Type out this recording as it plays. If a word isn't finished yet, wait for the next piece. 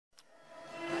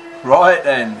Right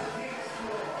then,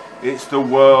 it's the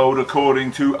world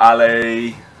according to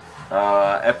Ali,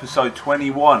 episode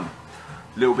 21. A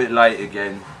little bit late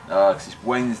again, because it's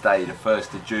Wednesday the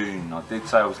 1st of June. I did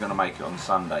say I was going to make it on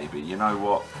Sunday, but you know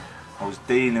what? I was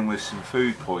dealing with some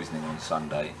food poisoning on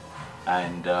Sunday,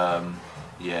 and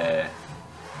yeah,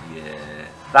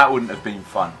 that wouldn't have been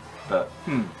fun, but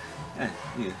yeah,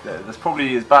 that's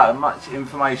probably about as much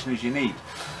information as you need.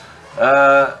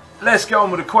 Let's go on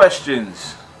with the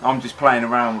questions. I'm just playing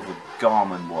around with a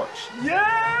Garmin watch.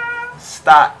 Yeah!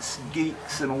 Stats,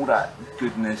 geeks and all that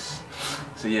goodness.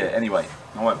 So yeah, anyway,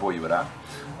 I won't bore you with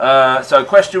that. So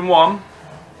question 1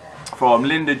 from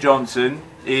Linda Johnson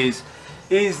is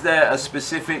there a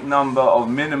specific number of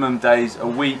minimum days a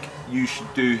week you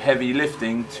should do heavy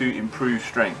lifting to improve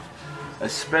strength,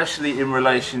 especially in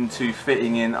relation to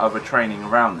fitting in other training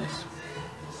around this?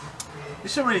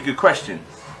 It's a really good question.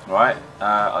 Right,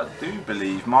 I do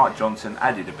believe Mark Johnson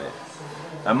added a bit,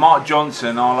 and Mark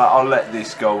Johnson, I'll let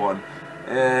this go on.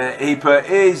 He put,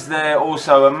 is there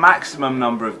also a maximum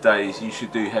number of days you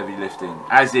should do heavy lifting,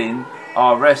 as in,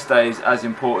 are rest days as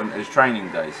important as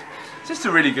training days? It's just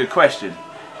a really good question,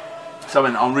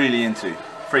 something I'm really into,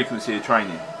 frequency of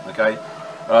training. Okay,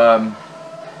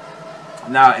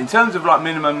 now in terms of like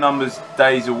minimum numbers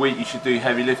days a week you should do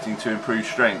heavy lifting to improve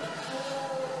strength.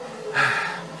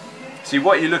 See,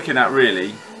 what you're looking at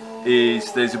really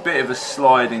is there's a bit of a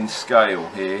sliding scale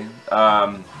here,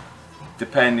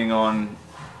 depending on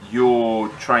your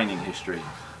training history.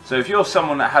 So if you're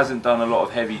someone that hasn't done a lot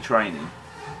of heavy training,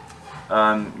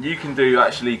 you can do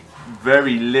actually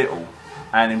very little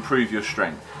and improve your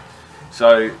strength.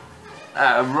 So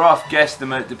at a rough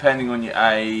guesstimate, depending on your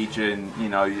age and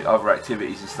your other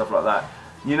activities and stuff like that,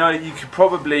 you could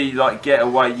probably like get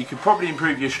away. You could probably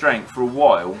improve your strength for a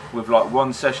while with like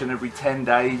one session every 10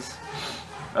 days.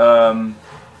 That's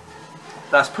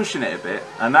pushing it a bit,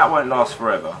 and that won't last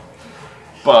forever.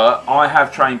 But I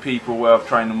have trained people where I've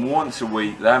trained them once a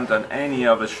week. They haven't done any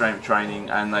other strength training,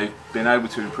 and they've been able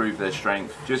to improve their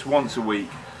strength just once a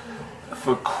week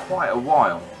for quite a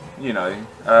while.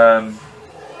 I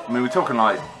mean, we're talking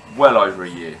like well over a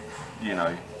year.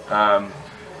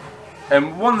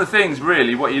 And one of the things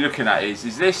really what you're looking at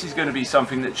is this is going to be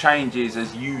something that changes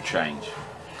as you change,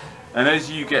 and as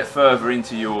you get further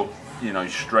into your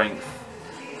strength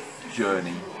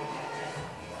journey,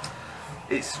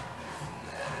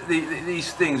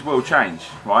 these things will change,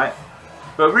 right?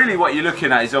 But really what you're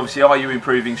looking at is obviously, are you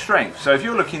improving strength? So if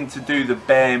you're looking to do the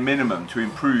bare minimum to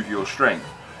improve your strength,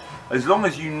 as long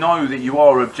as you know that you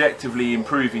are objectively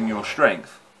improving your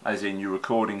strength, as in you're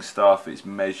recording stuff, it's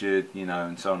measured,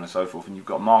 and so on and so forth, and you've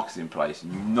got markers in place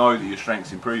and you know that your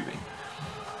strength's improving,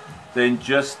 then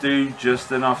just do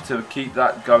just enough to keep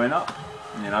that going up,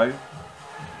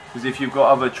 because if you've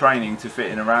got other training to fit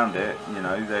in around it,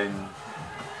 then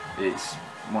it's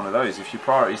one of those. If your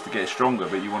priority is to get stronger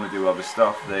but you want to do other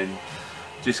stuff, then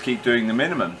just keep doing the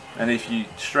minimum. And if your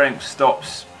strength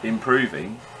stops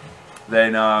improving,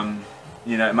 then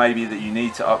it may be that you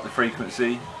need to up the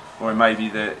frequency, or it may be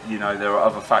that there are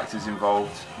other factors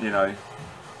involved. Bit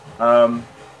of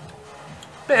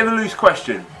a loose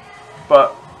question,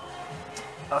 but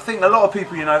I think a lot of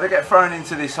people, they get thrown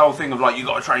into this whole thing of like, you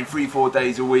got to train 3-4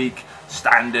 days a week,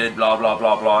 standard, blah blah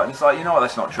blah blah, and it's like, what,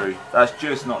 that's not true. That's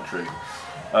just not true.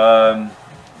 I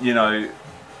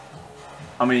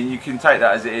mean, you can take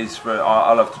that as it is.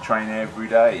 I love to train every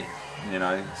day,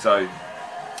 so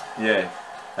yeah.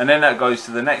 And then that goes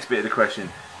to the next bit of the question.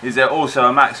 Is there also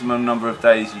a maximum number of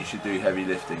days you should do heavy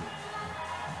lifting?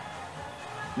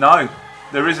 No,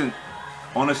 there isn't.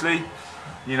 Honestly,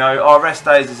 are rest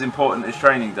days as important as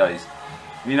training days?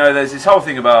 There's this whole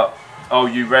thing about, oh,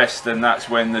 you rest and that's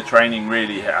when the training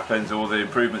really happens, or the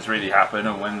improvements really happen,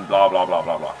 and when blah blah blah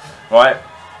blah blah. Right?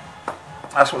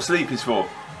 That's what sleep is for,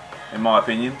 in my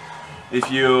opinion.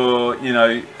 If you're,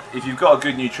 if you've got a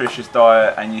good nutritious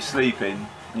diet and you're sleeping,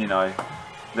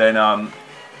 then I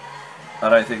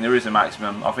don't think there is a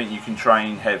maximum. I think you can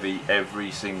train heavy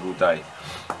every single day.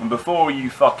 And before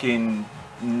you fucking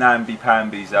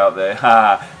namby-pambies out there,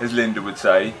 as Linda would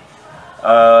say,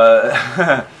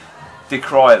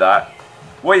 decry that.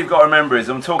 What you've got to remember is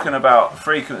I'm talking about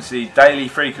frequency, daily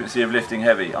frequency of lifting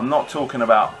heavy. I'm not talking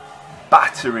about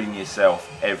battering yourself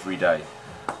every day,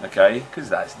 okay? Because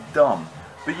that's dumb.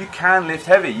 But you can lift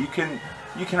heavy. You can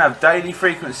have daily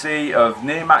frequency of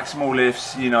near maximal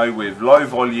lifts, with low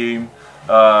volume,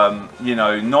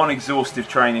 non-exhaustive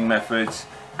training methods,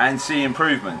 and see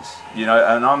improvements,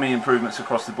 and I mean improvements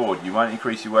across the board. You won't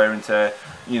increase your wear and tear,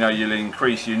 you'll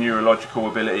increase your neurological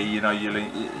ability,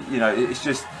 it's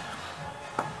just,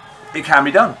 it can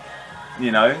be done.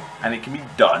 you know, and it can be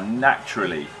done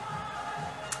naturally.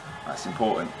 That's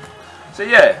important. So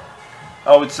yeah,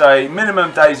 I would say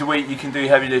minimum days a week you can do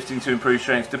heavy lifting to improve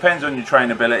strength. Depends on your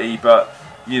trainability, but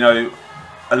you know,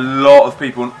 a lot of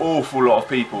people, an awful lot of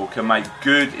people can make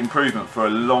good improvement for a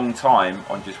long time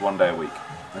on just 1 day a week.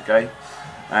 Okay,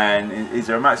 and is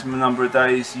there a maximum number of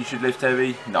days you should lift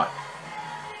heavy? No,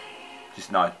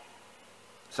 just no.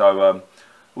 So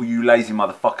all you lazy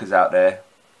motherfuckers out there,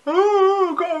 oh,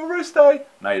 I've got a rest day.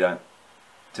 No, you don't.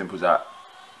 Simple as that.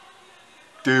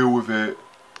 Deal with it.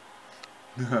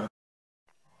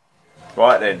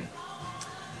 Right then.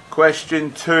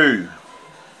 Question 2.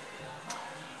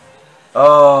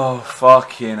 Oh,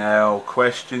 fucking hell.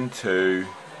 Question 2.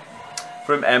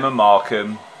 From Emma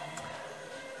Markham.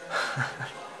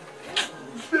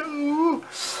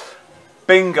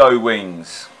 Bingo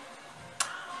wings.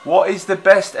 What is the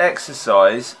best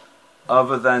exercise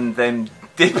other than them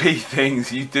dippy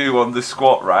things you do on the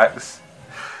squat racks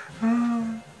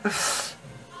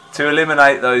to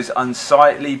eliminate those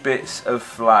unsightly bits of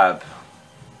flab?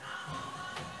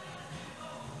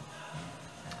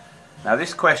 Now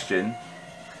this question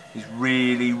is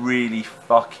really, really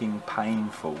fucking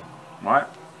painful, right?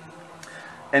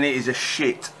 And it is a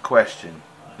shit question,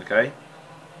 okay?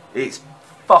 It's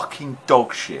fucking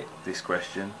dog shit, this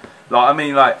question. Like, I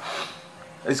mean, like,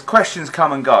 as questions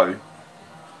come and go,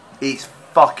 it's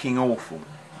fucking awful,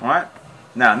 right?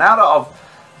 Now that I've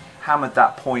hammered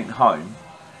that point home,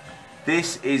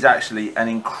 this is actually an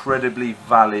incredibly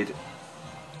valid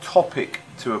topic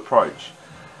to approach,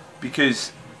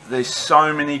 because there's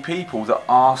so many people that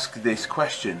ask this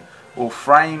question or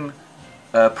frame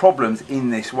problems in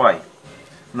this way.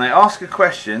 And they ask a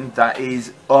question that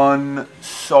is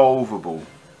unsolvable.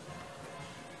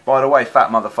 By the way, fat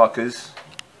motherfuckers,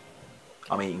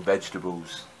 I'm eating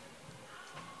vegetables.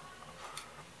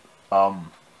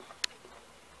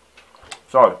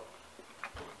 So,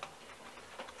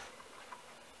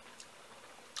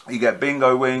 you get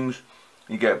bingo wings,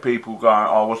 you get people going,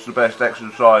 oh, what's the best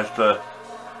exercise to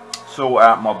sort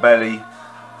out my belly,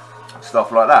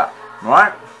 stuff like that,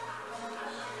 right?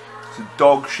 It's a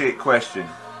dog shit question.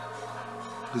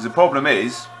 Because the problem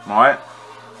is, right,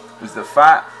 is that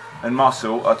fat and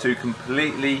muscle are two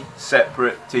completely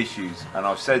separate tissues. And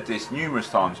I've said this numerous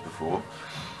times before.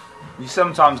 You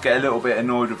sometimes get a little bit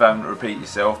annoyed with having to repeat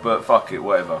yourself, but fuck it,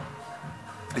 whatever.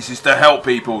 This is to help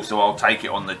people, so I'll take it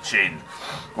on the chin.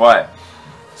 Right,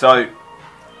 so,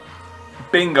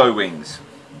 bingo wings,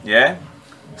 yeah?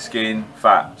 Skin,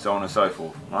 fat, so on and so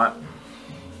forth, right?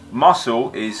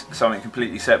 Muscle is something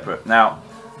completely separate. Now,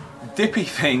 dippy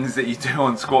things that you do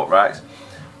on squat racks,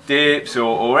 dips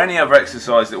or any other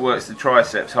exercise that works the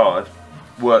triceps hard,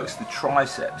 works the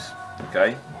triceps,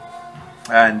 okay?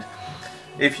 And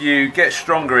if you get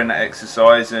stronger in that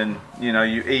exercise and, you know,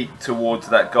 you eat towards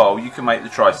that goal, you can make the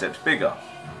triceps bigger,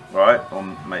 right? Or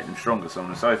make them stronger, so on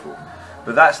and so forth.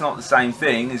 But that's not the same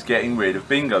thing as getting rid of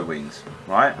bingo wings,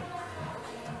 right?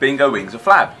 Bingo wings are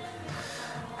flab.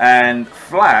 And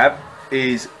flab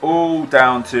is all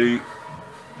down to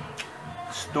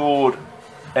stored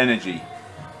energy,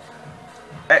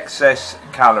 excess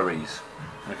calories,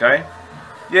 okay?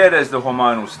 Yeah, there's the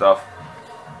hormonal stuff,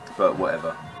 but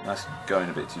whatever, that's going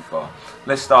a bit too far.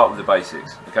 Let's start with the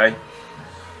basics, okay?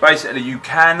 Basically, you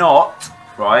cannot,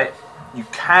 right, you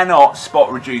cannot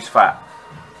spot reduce fat,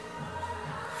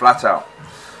 flat out,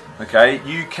 okay?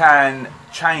 You can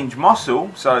change muscle,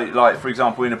 so like for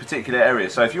example in a particular area.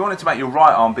 So if you wanted to make your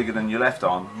right arm bigger than your left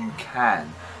arm, you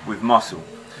can with muscle,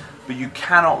 but you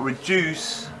cannot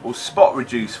reduce or spot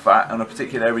reduce fat on a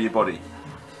particular area of your body.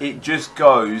 It just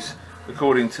goes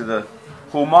according to the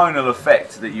hormonal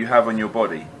effect that you have on your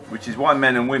body, which is why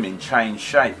men and women change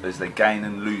shape as they gain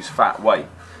and lose fat weight,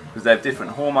 because they have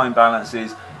different hormone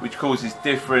balances, which causes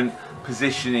different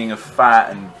positioning of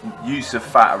fat and use of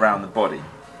fat around the body,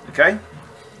 okay?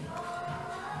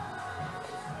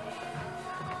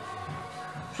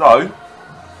 So,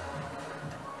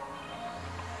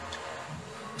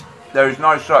 there is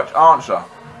no such answer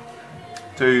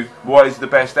to what is the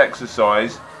best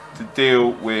exercise to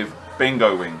deal with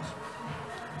bingo wings.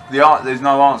 There's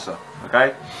no answer,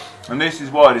 okay? And this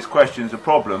is why this question is a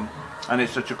problem, and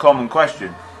it's such a common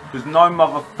question, because no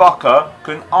motherfucker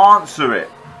can answer it.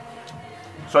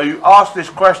 So you ask this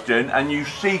question and you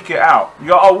seek it out. You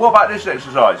go, oh, what about this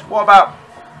exercise? What about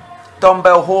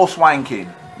dumbbell horse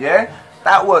wanking? Yeah?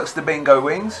 That works the bingo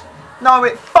wings. No,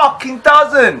 it fucking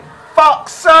doesn't.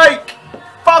 Fuck's sake.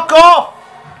 Fuck off.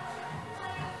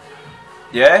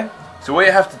 Yeah? So what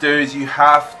you have to do is you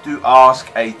have to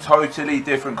ask a totally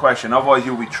different question. Otherwise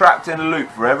you'll be trapped in a loop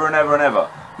forever and ever and ever.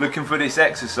 looking for this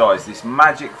exercise, this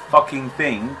magic fucking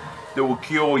thing that will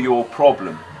cure your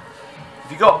problem.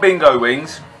 If you got bingo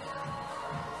wings,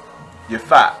 you're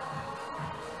fat.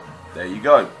 There you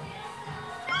go.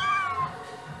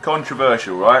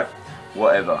 Controversial, right?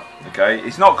 Whatever, okay?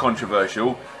 It's not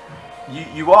controversial.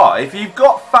 You are. If you've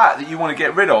got fat that you want to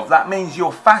get rid of, that means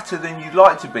you're fatter than you'd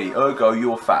like to be. Ergo,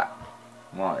 you're fat.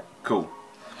 Right, cool.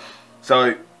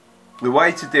 So, the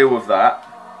way to deal with that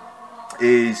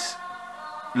is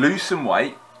lose some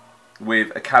weight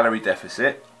with a calorie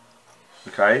deficit,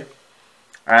 okay?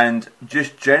 And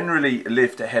just generally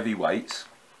lift heavy weights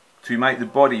to make the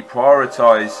body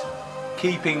prioritise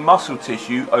keeping muscle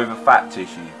tissue over fat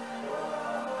tissue.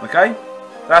 Okay?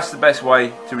 That's the best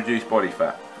way to reduce body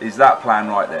fat. Is that plan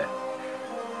right there.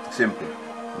 Simple.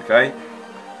 Okay?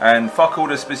 And fuck all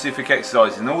the specific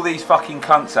exercises and all these fucking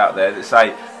cunts out there that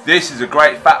say this is a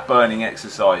great fat burning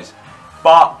exercise.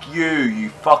 Fuck you, you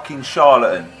fucking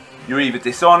charlatan. You're either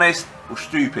dishonest or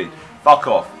stupid. Fuck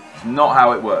off. It's not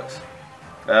how it works.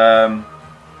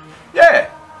 Yeah.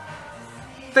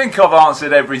 Think I've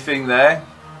answered everything there.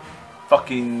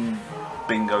 Fucking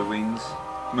bingo wings.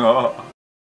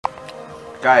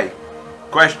 Okay.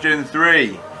 Question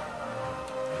 3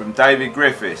 from David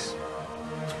Griffiths.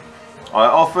 I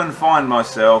often find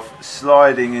myself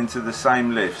sliding into the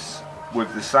same lifts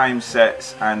with the same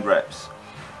sets and reps.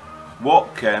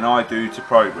 What can I do to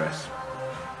progress?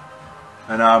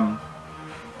 And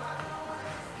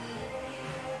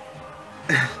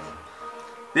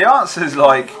the answer's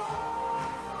like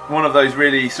one of those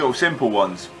really sort of simple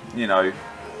ones, you know,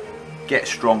 get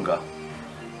stronger.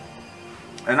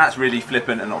 And that's really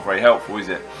flippant and not very helpful, is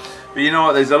it? But you know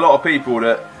what, there's a lot of people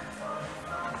that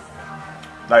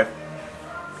they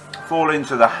fall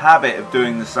into the habit of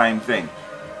doing the same thing.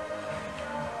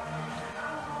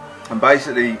 And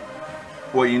basically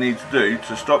what you need to do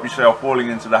to stop yourself falling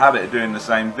into the habit of doing the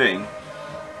same thing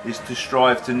is to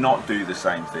strive to not do the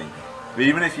same thing. But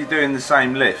even if you're doing the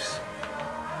same lifts,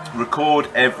 record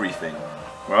everything,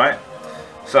 right?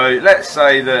 So let's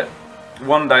say that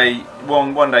one day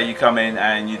you come in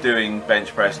and you're doing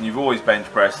bench press, and you've always bench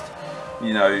pressed,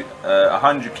 you know,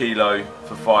 100 kilo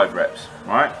for 5 reps,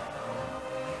 right?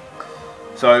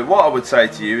 So what I would say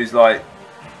to you is like,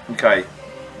 okay,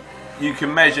 you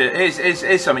can measure,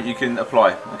 here's something you can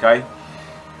apply, okay?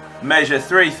 Measure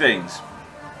 3 things,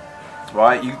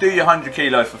 right? You do your 100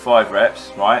 kilo for 5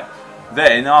 reps, right?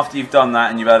 Then after you've done that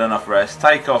and you've had enough rest,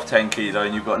 take off 10 kilo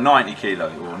and you've got 90 kilo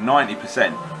or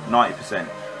 90%.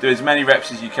 Do as many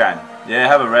reps as you can. Yeah,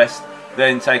 have a rest,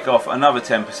 then take off another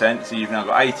 10%, so you've now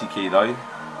got 80 kilo,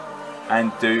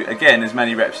 and do again as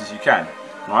many reps as you can,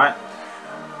 right?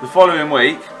 The following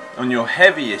week, on your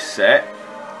heaviest set,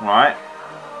 right,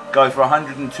 go for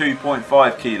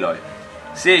 102.5 kilo.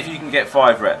 See if you can get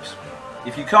 5 reps.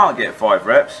 If you can't get 5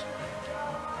 reps,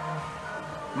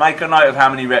 make a note of how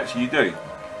many reps you do.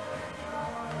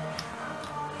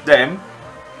 Then,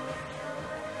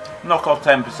 knock off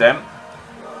 10%,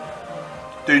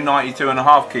 do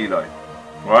 92.5 kilo,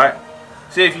 right?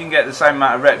 See if you can get the same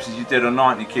amount of reps as you did on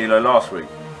 90 kilo last week.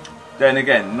 Then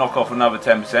again, knock off another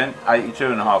 10%,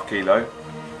 82.5 kilo.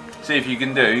 See if you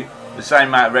can do the same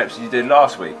amount of reps as you did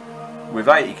last week with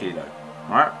 80 kilo,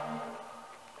 right?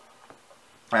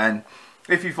 And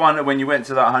if you find that when you went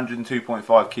to that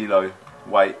 102.5 kilo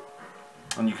weight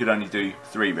and you could only do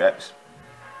 3 reps,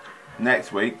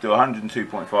 next week do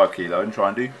 102.5 kilo and try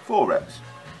and do 4 reps.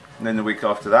 And then the week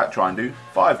after that, try and do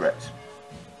 5 reps.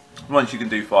 Once you can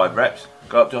do 5 reps,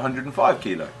 go up to 105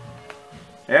 kilo.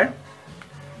 Yeah?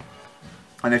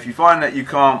 And if you find that you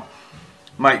can't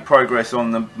make progress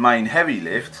on the main heavy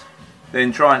lift,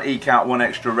 then try and eke out 1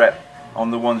 extra rep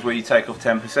on the ones where you take off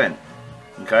 10%.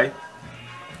 Okay?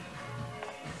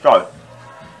 So,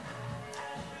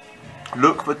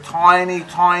 look for tiny,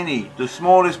 the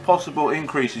smallest possible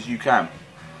increases you can.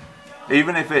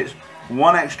 Even if it's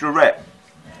 1 extra rep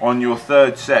on your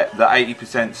 3rd set, the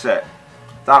 80% set.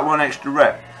 That 1 extra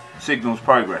rep signals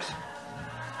progress.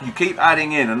 You keep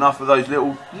adding in enough of those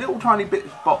little tiny bits,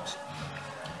 bops,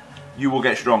 you will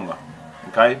get stronger.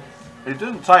 Okay? It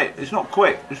doesn't take, it's not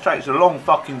quick, it takes a long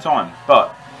fucking time,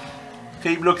 but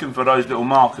keep looking for those little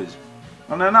markers.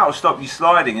 And then that will stop you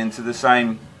sliding into the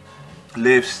same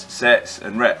lifts, sets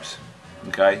and reps.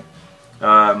 Okay?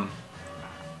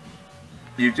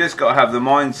 You've just got to have the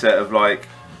mindset of like,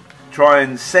 try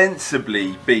and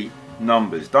sensibly beat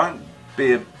numbers. Don't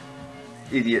be an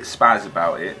idiot spaz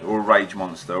about it or a rage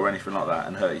monster or anything like that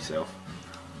and hurt yourself.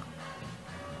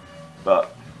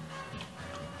 But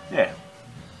yeah,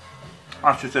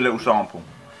 that's just a little sample.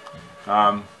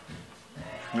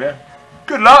 Yeah,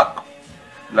 good luck.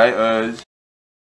 Laters.